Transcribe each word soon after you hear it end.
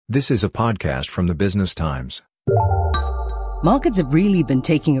This is a podcast from the Business Times. Markets have really been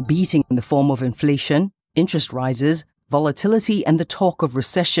taking a beating in the form of inflation, interest rises, volatility, and the talk of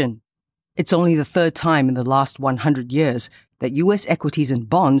recession. It's only the third time in the last 100 years that US equities and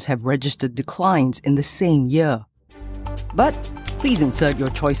bonds have registered declines in the same year. But please insert your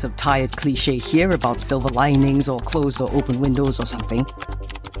choice of tired cliche here about silver linings or closed or open windows or something.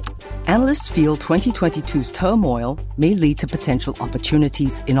 Analysts feel 2022's turmoil may lead to potential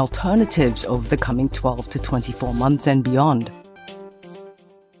opportunities in alternatives over the coming 12 to 24 months and beyond.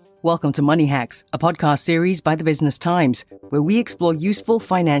 Welcome to Money Hacks, a podcast series by the Business Times, where we explore useful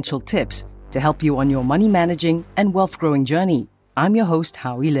financial tips to help you on your money managing and wealth growing journey. I'm your host,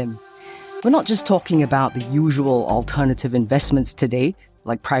 Howie Lim. We're not just talking about the usual alternative investments today,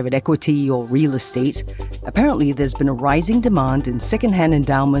 like private equity or real estate. Apparently, there's been a rising demand in second-hand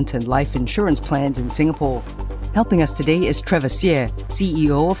endowment and life insurance plans in Singapore. Helping us today is Trevor Seah,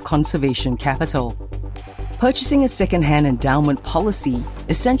 CEO of Conservation Capital. Purchasing a second-hand endowment policy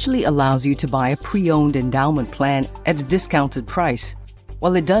essentially allows you to buy a pre-owned endowment plan at a discounted price.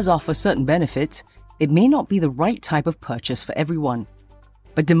 While it does offer certain benefits, it may not be the right type of purchase for everyone.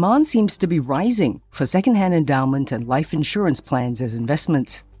 But demand seems to be rising for second-hand endowment and life insurance plans as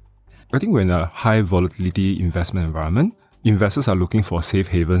investments. I think we're in a high volatility investment environment. Investors are looking for safe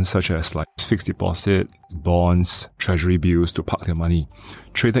havens such as fixed deposit, bonds, treasury bills to park their money.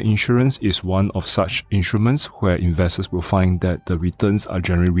 Traded insurance is one of such instruments where investors will find that the returns are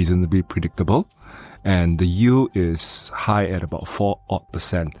generally reasonably predictable and the yield is high at about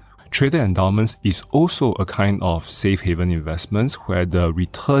 4%. Traded endowments is also a kind of safe haven investments where the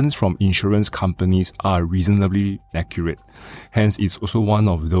returns from insurance companies are reasonably accurate. Hence, it's also one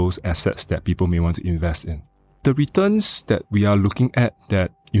of those assets that people may want to invest in. The returns that we are looking at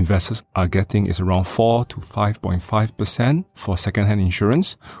that investors are getting is around 4 to 5.5% for second-hand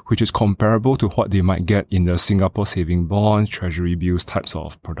insurance, which is comparable to what they might get in the Singapore saving bonds, treasury bills types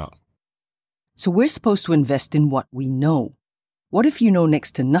of product. So we're supposed to invest in what we know. What if you know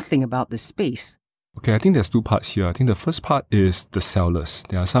next to nothing about this space? Okay, I think there's two parts here. I think the first part is the sellers.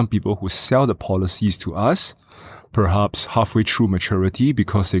 There are some people who sell the policies to us, perhaps halfway through maturity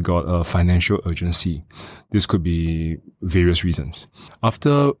because they got a financial urgency. This could be various reasons.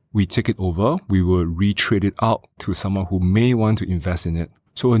 After we take it over, we will retrade it out to someone who may want to invest in it.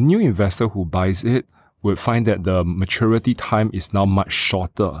 So a new investor who buys it would find that the maturity time is now much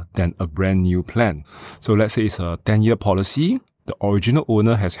shorter than a brand new plan. So let's say it's a 10-year policy. The original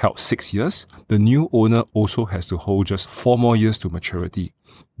owner has held 6 years. The new owner also has to hold just 4 more years to maturity.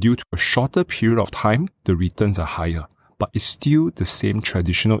 Due to a shorter period of time, the returns are higher, but it's still the same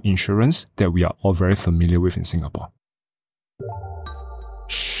traditional insurance that we are all very familiar with in Singapore.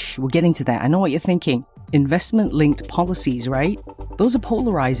 Shh, we're getting to that. I know what you're thinking. Investment-linked policies, right? Those are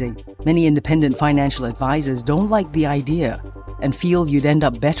polarizing. Many independent financial advisors don't like the idea and feel you'd end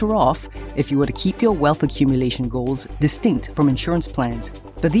up better off if you were to keep your wealth accumulation goals distinct from insurance plans.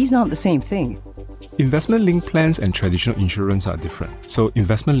 But these aren't the same thing. Investment-linked plans and traditional insurance are different. So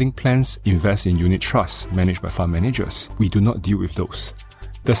investment-linked plans invest in unit trusts managed by fund managers. We do not deal with those.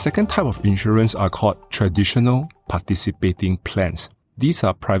 The second type of insurance are called traditional participating plans. These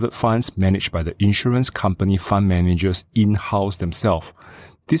are private funds managed by the insurance company fund managers in-house themselves.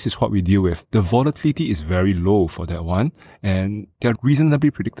 This is what we deal with. The volatility is very low for that one, and they're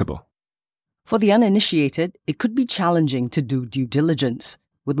reasonably predictable. For the uninitiated, it could be challenging to do due diligence.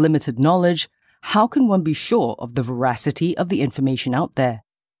 With limited knowledge, how can one be sure of the veracity of the information out there?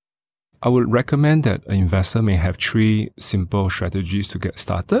 I would recommend that an investor may have 3 simple strategies to get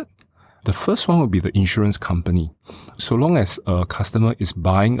started. The first one would be the insurance company. So long as a customer is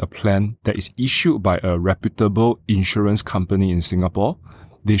buying a plan that is issued by a reputable insurance company in Singapore,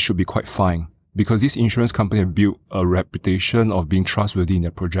 they should be quite fine because this insurance company have built a reputation of being trustworthy in their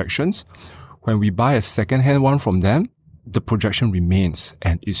projections. When we buy a second-hand one from them, the projection remains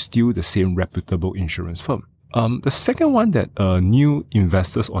and is still the same reputable insurance firm. The second one that new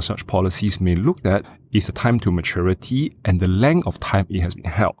investors or such policies may look at is the time to maturity and the length of time it has been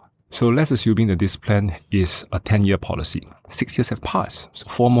held. So let's assuming that this plan is a 10-year policy. 6 years have passed, so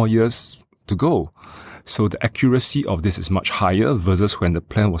 4 more years to go. So the accuracy of this is much higher versus when the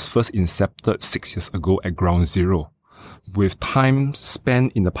plan was first incepted 6 years ago at ground zero. With time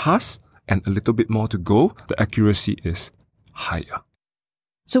spent in the past and a little bit more to go, the accuracy is higher.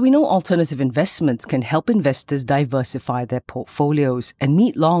 So we know alternative investments can help investors diversify their portfolios and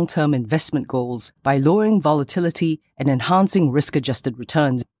meet long-term investment goals by lowering volatility and enhancing risk-adjusted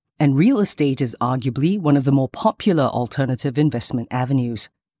returns. And real estate is arguably one of the more popular alternative investment avenues.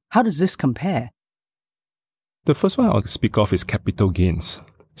 How does this compare? The first one I'll speak of is capital gains.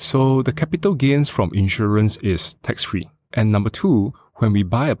 So the capital gains from insurance is tax-free. And number two, when we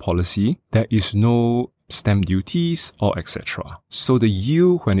buy a policy, there is no stamp duties or etc. So the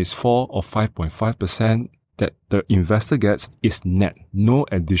yield when it's 4 or 5.5% that the investor gets is net. No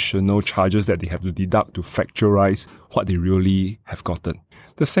additional charges that they have to deduct to factorize what they really have gotten.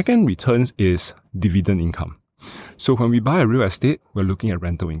 The second returns is dividend income. So when we buy a real estate, we're looking at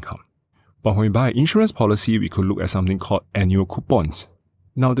rental income. But when we buy an insurance policy, we could look at something called annual coupons.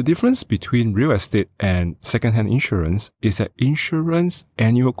 Now, the difference between real estate and second-hand insurance is that insurance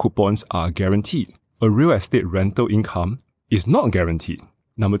annual coupons are guaranteed. A real estate rental income is not guaranteed.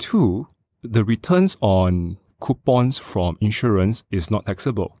 Number two, the returns on coupons from insurance is not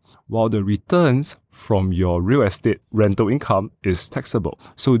taxable, while the returns from your real estate rental income is taxable.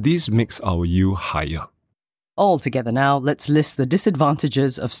 So this makes our yield higher. All together now, let's list the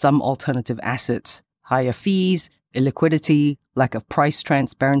disadvantages of some alternative assets. Higher fees, illiquidity, lack of price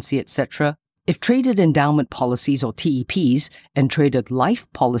transparency, etc. If traded endowment policies or TEPs and traded life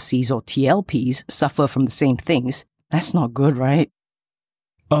policies or TLPs suffer from the same things, that's not good, right?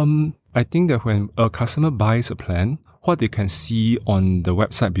 I think that when a customer buys a plan, what they can see on the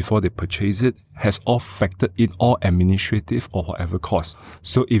website before they purchase it has all factored in all administrative or whatever costs.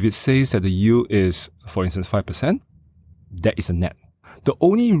 So if it says that the yield is, for instance, 5%, that is a net. The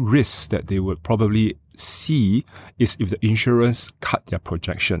only risk that they would probably see is if the insurance cut their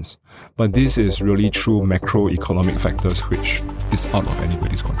projections. But this is really through macroeconomic factors, which is out of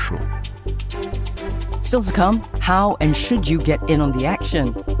anybody's control. Still to come, how and should you get in on the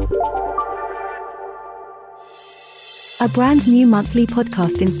action? A brand new monthly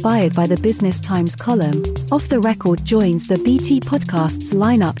podcast inspired by the Business Times column, Off the Record, joins the BT Podcasts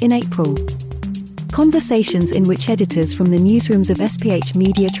lineup in April. Conversations in which editors from the newsrooms of SPH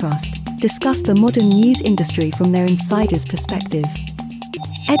Media Trust discuss the modern news industry from their insider's perspective.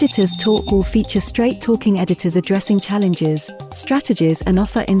 Editors Talk will feature straight-talking editors addressing challenges, strategies, and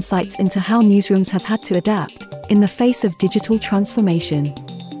offer insights into how newsrooms have had to adapt in the face of digital transformation.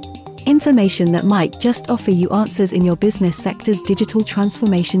 Information that might just offer you answers in your business sector's digital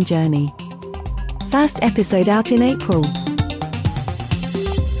transformation journey. First episode out in April.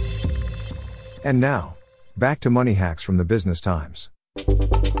 And now, back to Money Hacks from the Business Times.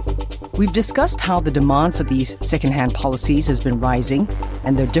 We've discussed how the demand for these second-hand policies has been rising,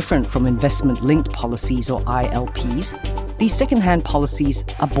 and they're different from investment-linked policies or ILPs. These second-hand policies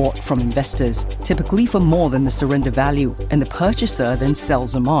are bought from investors, typically for more than the surrender value, and the purchaser then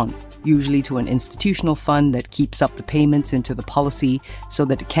sells them on, usually to an institutional fund that keeps up the payments into the policy so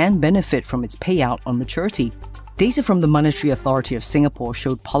that it can benefit from its payout on maturity. Data from the Monetary Authority of Singapore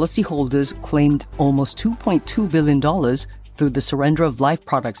showed policyholders claimed almost $2.2 billion through the surrender of life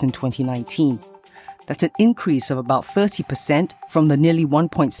products in 2019. That's an increase of about 30% from the nearly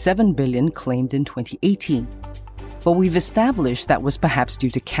 $1.7 billion claimed in 2018. But we've established that was perhaps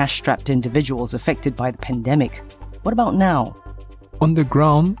due to cash-strapped individuals affected by the pandemic. What about now? On the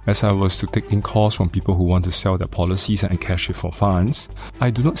ground, as I was to take in calls from people who want to sell their policies and cash it for funds,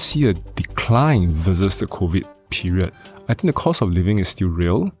 I do not see a decline versus the COVID period. I think the cost of living is still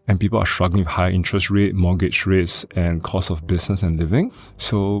real and people are struggling with high interest rate, mortgage rates and cost of business and living.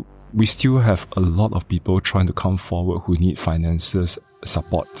 So we still have a lot of people trying to come forward who need finances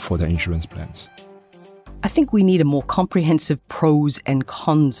support for their insurance plans. I think we need a more comprehensive pros and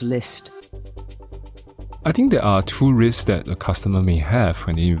cons list. I think there are two risks that a customer may have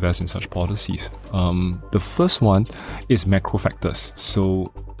when they invest in such policies. The first one is macro factors.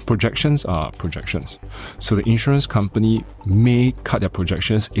 So projections are projections. So the insurance company may cut their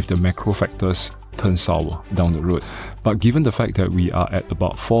projections if the macro factors turn sour down the road. But given the fact that we are at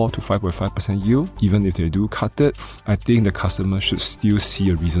about 4 to 5.5% yield, even if they do cut it, I think the customer should still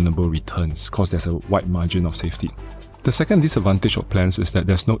see a reasonable returns because there's a wide margin of safety. The second disadvantage of plans is that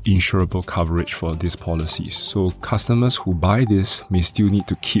there's no insurable coverage for these policies. So customers who buy this may still need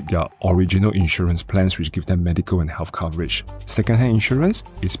to keep their original insurance plans which give them medical and health coverage. Second-hand insurance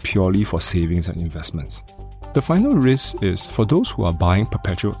is purely for savings and investments. The final risk is for those who are buying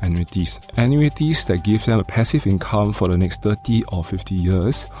perpetual annuities that give them a passive income for the next 30 or 50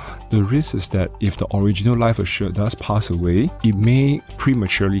 years. The risk is that if the original life assured does pass away, it may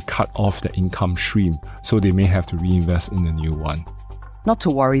prematurely cut off the income stream, so they may have to reinvest in a new one. Not to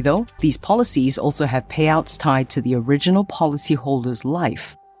worry though, these policies also have payouts tied to the original policyholder's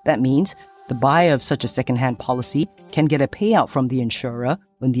life. That means the buyer of such a second-hand policy can get a payout from the insurer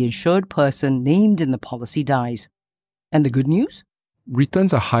when the insured person named in the policy dies. And the good news?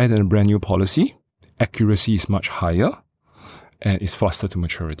 Returns are higher than a brand new policy, accuracy is much higher, and it's faster to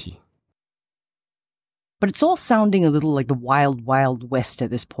maturity. But it's all sounding a little like the wild, wild west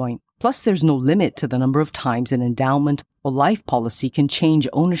at this point. Plus, there's no limit to the number of times an endowment or life policy can change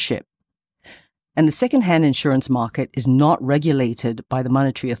ownership. And the second-hand insurance market is not regulated by the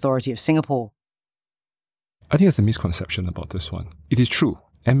Monetary Authority of Singapore. I think there's a misconception about this one. It is true,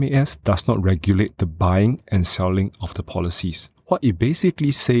 MAS does not regulate the buying and selling of the policies. What it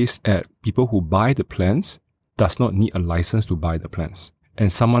basically says that people who buy the plans does not need a license to buy the plans.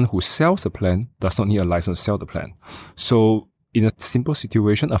 And someone who sells the plan does not need a license to sell the plan. So in a simple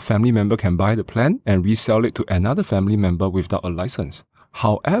situation, a family member can buy the plan and resell it to another family member without a license.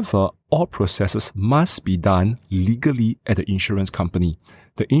 However, all processes must be done legally at the insurance company.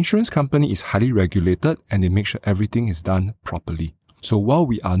 The insurance company is highly regulated and they make sure everything is done properly. So while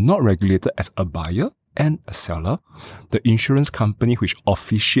we are not regulated as a buyer and a seller, the insurance company which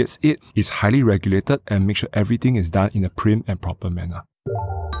officiates it is highly regulated and makes sure everything is done in a prim and proper manner.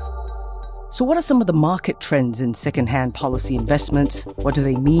 So what are some of the market trends in second-hand policy investments? What do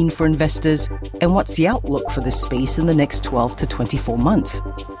they mean for investors? And what's the outlook for this space in the next 12 to 24 months?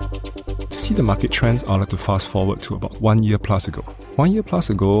 To see the market trends, I'd like to fast forward to about 1 year plus ago. 1 year plus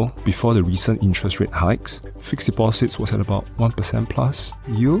ago, before the recent interest rate hikes, fixed deposits was at about 1% plus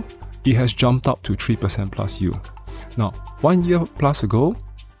yield. It has jumped up to 3% plus yield. Now, 1 year plus ago,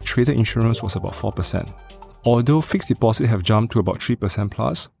 traded insurance was about 4%. Although fixed deposits have jumped to about 3%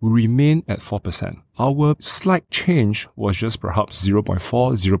 plus, we remain at 4%. Our slight change was just perhaps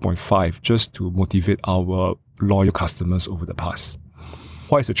 0.4, 0.5, just to motivate our loyal customers over the past.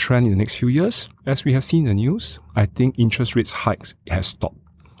 What is the trend in the next few years? As we have seen in the news, I think interest rates hikes has stopped.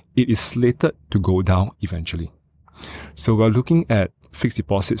 It is slated to go down eventually. So we're looking at fixed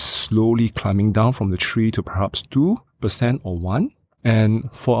deposits slowly climbing down from the 3 to perhaps 2% or 1%. And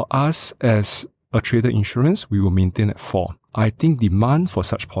for us as a trader insurance, we will maintain at 4%. I think demand for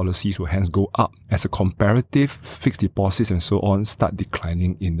such policies will hence go up as the comparative fixed deposits and so on start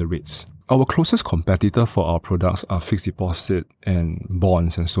declining in the rates. Our closest competitor for our products are fixed deposit and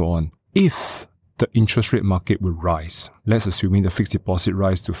bonds and so on. If the interest rate market will rise, let's assuming the fixed deposit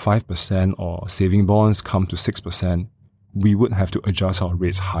rise to 5% or saving bonds come to 6%, we would have to adjust our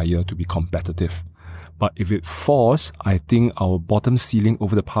rates higher to be competitive. But if it falls, I think our bottom ceiling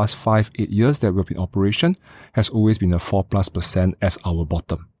over the past 5-8 years that we've been in operation has always been a 4+% as our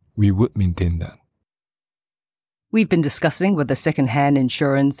bottom. We would maintain that. We've been discussing whether second-hand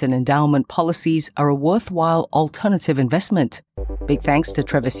insurance and endowment policies are a worthwhile alternative investment. Big thanks to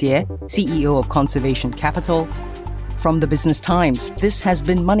Travis Yeh, CEO of Conservation Capital. From the Business Times, this has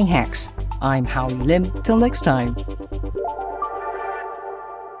been Money Hacks. I'm Howie Lim. Till next time.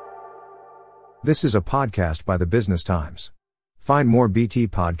 This is a podcast by the Business Times. Find more BT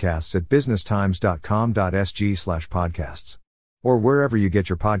podcasts at businesstimes.com.sg/podcasts or wherever you get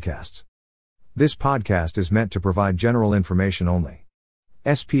your podcasts. This podcast is meant to provide general information only.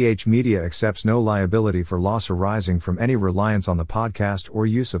 SPH Media accepts no liability for loss arising from any reliance on the podcast or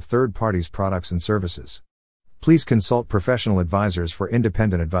use of third parties' products and services. Please consult professional advisors for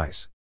independent advice.